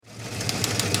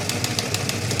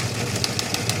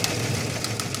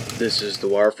This is The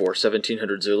Wire for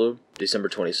 1700 Zulu, December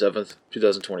 27th,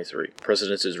 2023.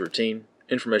 Precedence is routine.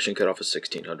 Information cutoff is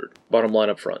 1600. Bottom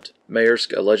line up front.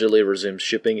 Maersk allegedly resumes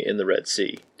shipping in the Red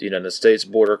Sea. The United States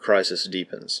border crisis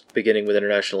deepens. Beginning with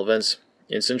international events.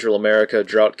 In Central America,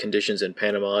 drought conditions in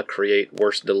Panama create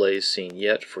worst delays seen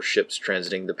yet for ships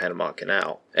transiting the Panama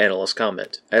Canal. Analyst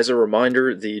comment. As a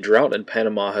reminder, the drought in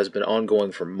Panama has been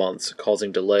ongoing for months,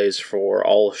 causing delays for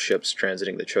all ships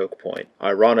transiting the choke point.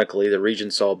 Ironically, the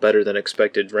region saw better than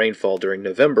expected rainfall during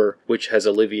November, which has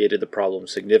alleviated the problem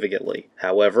significantly.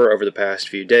 However, over the past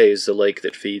few days, the lake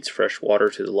that feeds fresh water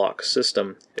to the lock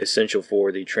system, essential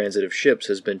for the transit of ships,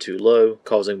 has been too low,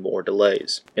 causing more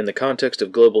delays. In the context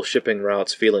of global shipping routes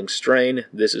feeling strain,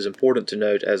 this is important to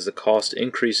note as the cost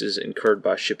increases incurred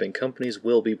by shipping companies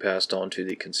will be passed on to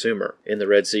the consumer. In the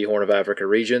Red Sea Horn of Africa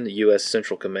region, the U.S.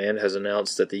 Central Command has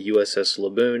announced that the USS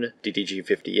LABOON,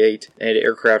 DDG-58, and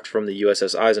aircraft from the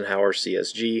USS Eisenhower,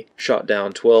 CSG, shot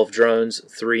down 12 drones,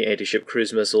 3 anti-ship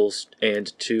cruise missiles,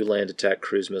 and 2 land attack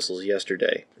cruise missiles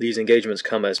yesterday. These engagements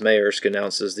come as Maersk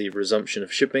announces the resumption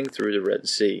of shipping through the Red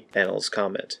Sea. Analyst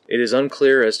comment. It is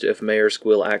unclear as to if Maersk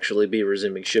will actually be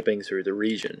resuming shipping through the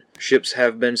region. Ships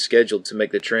have been scheduled to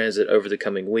make the transit over the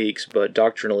coming weeks, but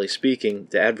doctrinally speaking,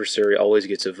 the adversary always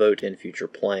gets a vote in future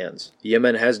plans.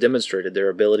 Yemen has demonstrated their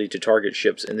ability to target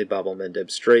ships in the Bab el Mandeb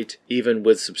Strait, even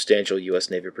with substantial U.S.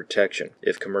 Navy protection.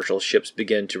 If commercial ships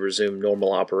begin to resume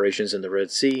normal operations in the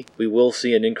Red Sea, we will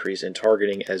see an increase in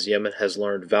targeting as Yemen has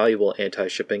learned valuable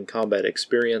anti-shipping combat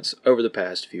experience over the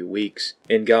past few weeks.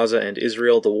 In Gaza and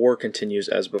Israel, the war continues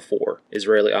as before.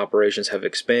 Israeli operations have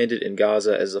expanded in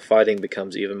Gaza as the fighting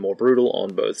becomes even more brutal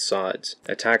on both sides.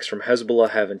 Attacks from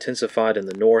Hezbollah have intensified in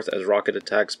the north as rocket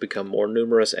attacks become more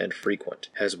numerous and frequent.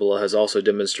 Hezbollah has also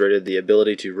demonstrated the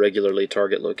ability to regularly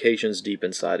target locations deep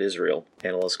inside Israel.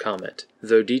 Analyst comment.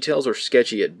 Though details are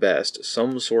sketchy at best,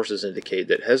 some sources indicate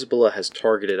that Hezbollah has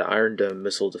targeted Iron Dome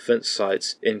missile defense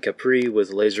sites in Capri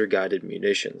with laser-guided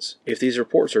munitions. If these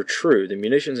reports are true, the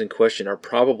munitions in question are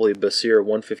probably Basir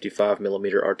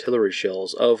 155mm artillery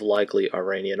shells of likely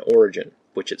Iranian origin,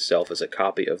 which itself is a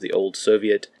copy of the old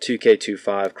Soviet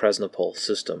 2K25 Krasnopol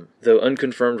system. Though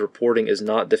unconfirmed reporting is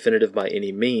not definitive by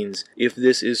any means, if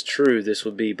this is true, this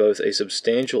would be both a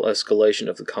substantial escalation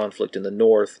of the conflict in the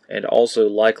north and also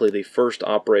likely the first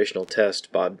operational test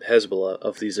by Hezbollah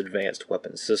of these advanced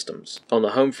weapon systems. On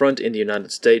the home front in the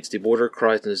United States, the border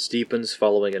crisis deepens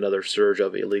following another surge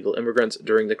of illegal immigrants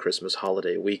during the Christmas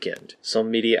holiday weekend. Some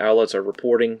media outlets are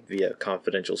reporting, via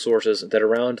confidential sources, that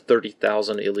around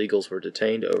 30,000 illegals were detained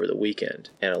over the weekend.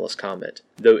 Analyst comment.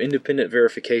 Though independent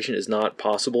verification is not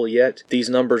possible yet,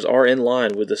 these numbers are in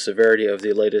line with the severity of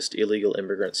the latest illegal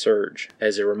immigrant surge.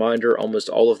 As a reminder, almost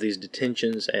all of these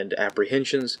detentions and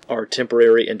apprehensions are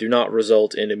temporary and do not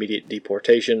result in immediate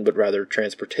deportation, but rather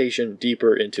transportation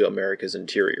deeper into America's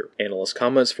interior. Analyst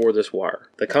comments for this wire.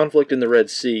 The conflict in the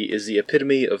Red Sea is the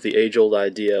epitome of the age-old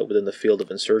idea within the field of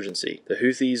insurgency. The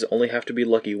Houthis only have to be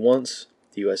lucky once.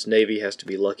 The U.S. Navy has to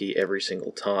be lucky every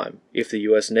single time. If the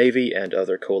U.S. Navy and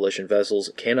other coalition vessels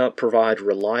cannot provide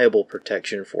reliable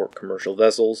protection for commercial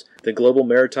vessels, the global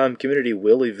maritime community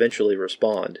will eventually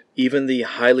respond. Even the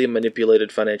highly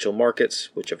manipulated financial markets,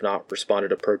 which have not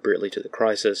responded appropriately to the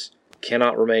crisis,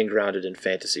 cannot remain grounded in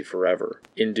fantasy forever.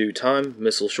 In due time,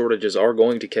 missile shortages are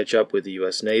going to catch up with the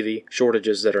U.S. Navy,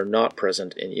 shortages that are not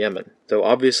present in Yemen. Though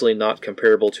obviously not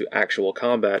comparable to actual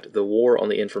combat, the war on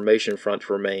the information front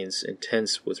remains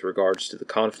intense with regards to the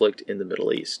conflict in the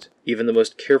Middle East. Even the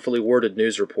most carefully worded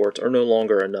news reports are no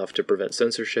longer enough to prevent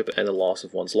censorship and the loss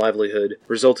of one's livelihood,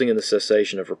 resulting in the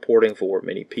cessation of reporting for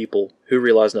many people who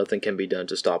realize nothing can be done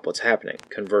to stop what's happening.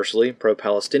 Conversely,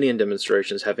 pro-Palestinian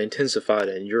demonstrations have intensified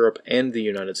in Europe and the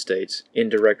United States in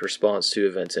direct response to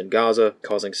events in Gaza,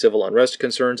 causing civil unrest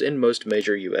concerns in most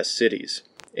major U.S. cities.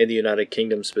 In the United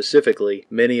Kingdom specifically,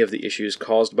 many of the issues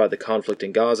caused by the conflict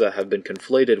in Gaza have been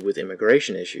conflated with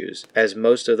immigration issues, as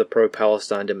most of the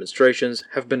pro-Palestine demonstrations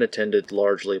have been attended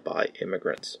largely by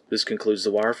immigrants. This concludes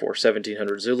The Wire for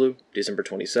 1700 Zulu, December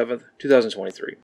 27th, 2023.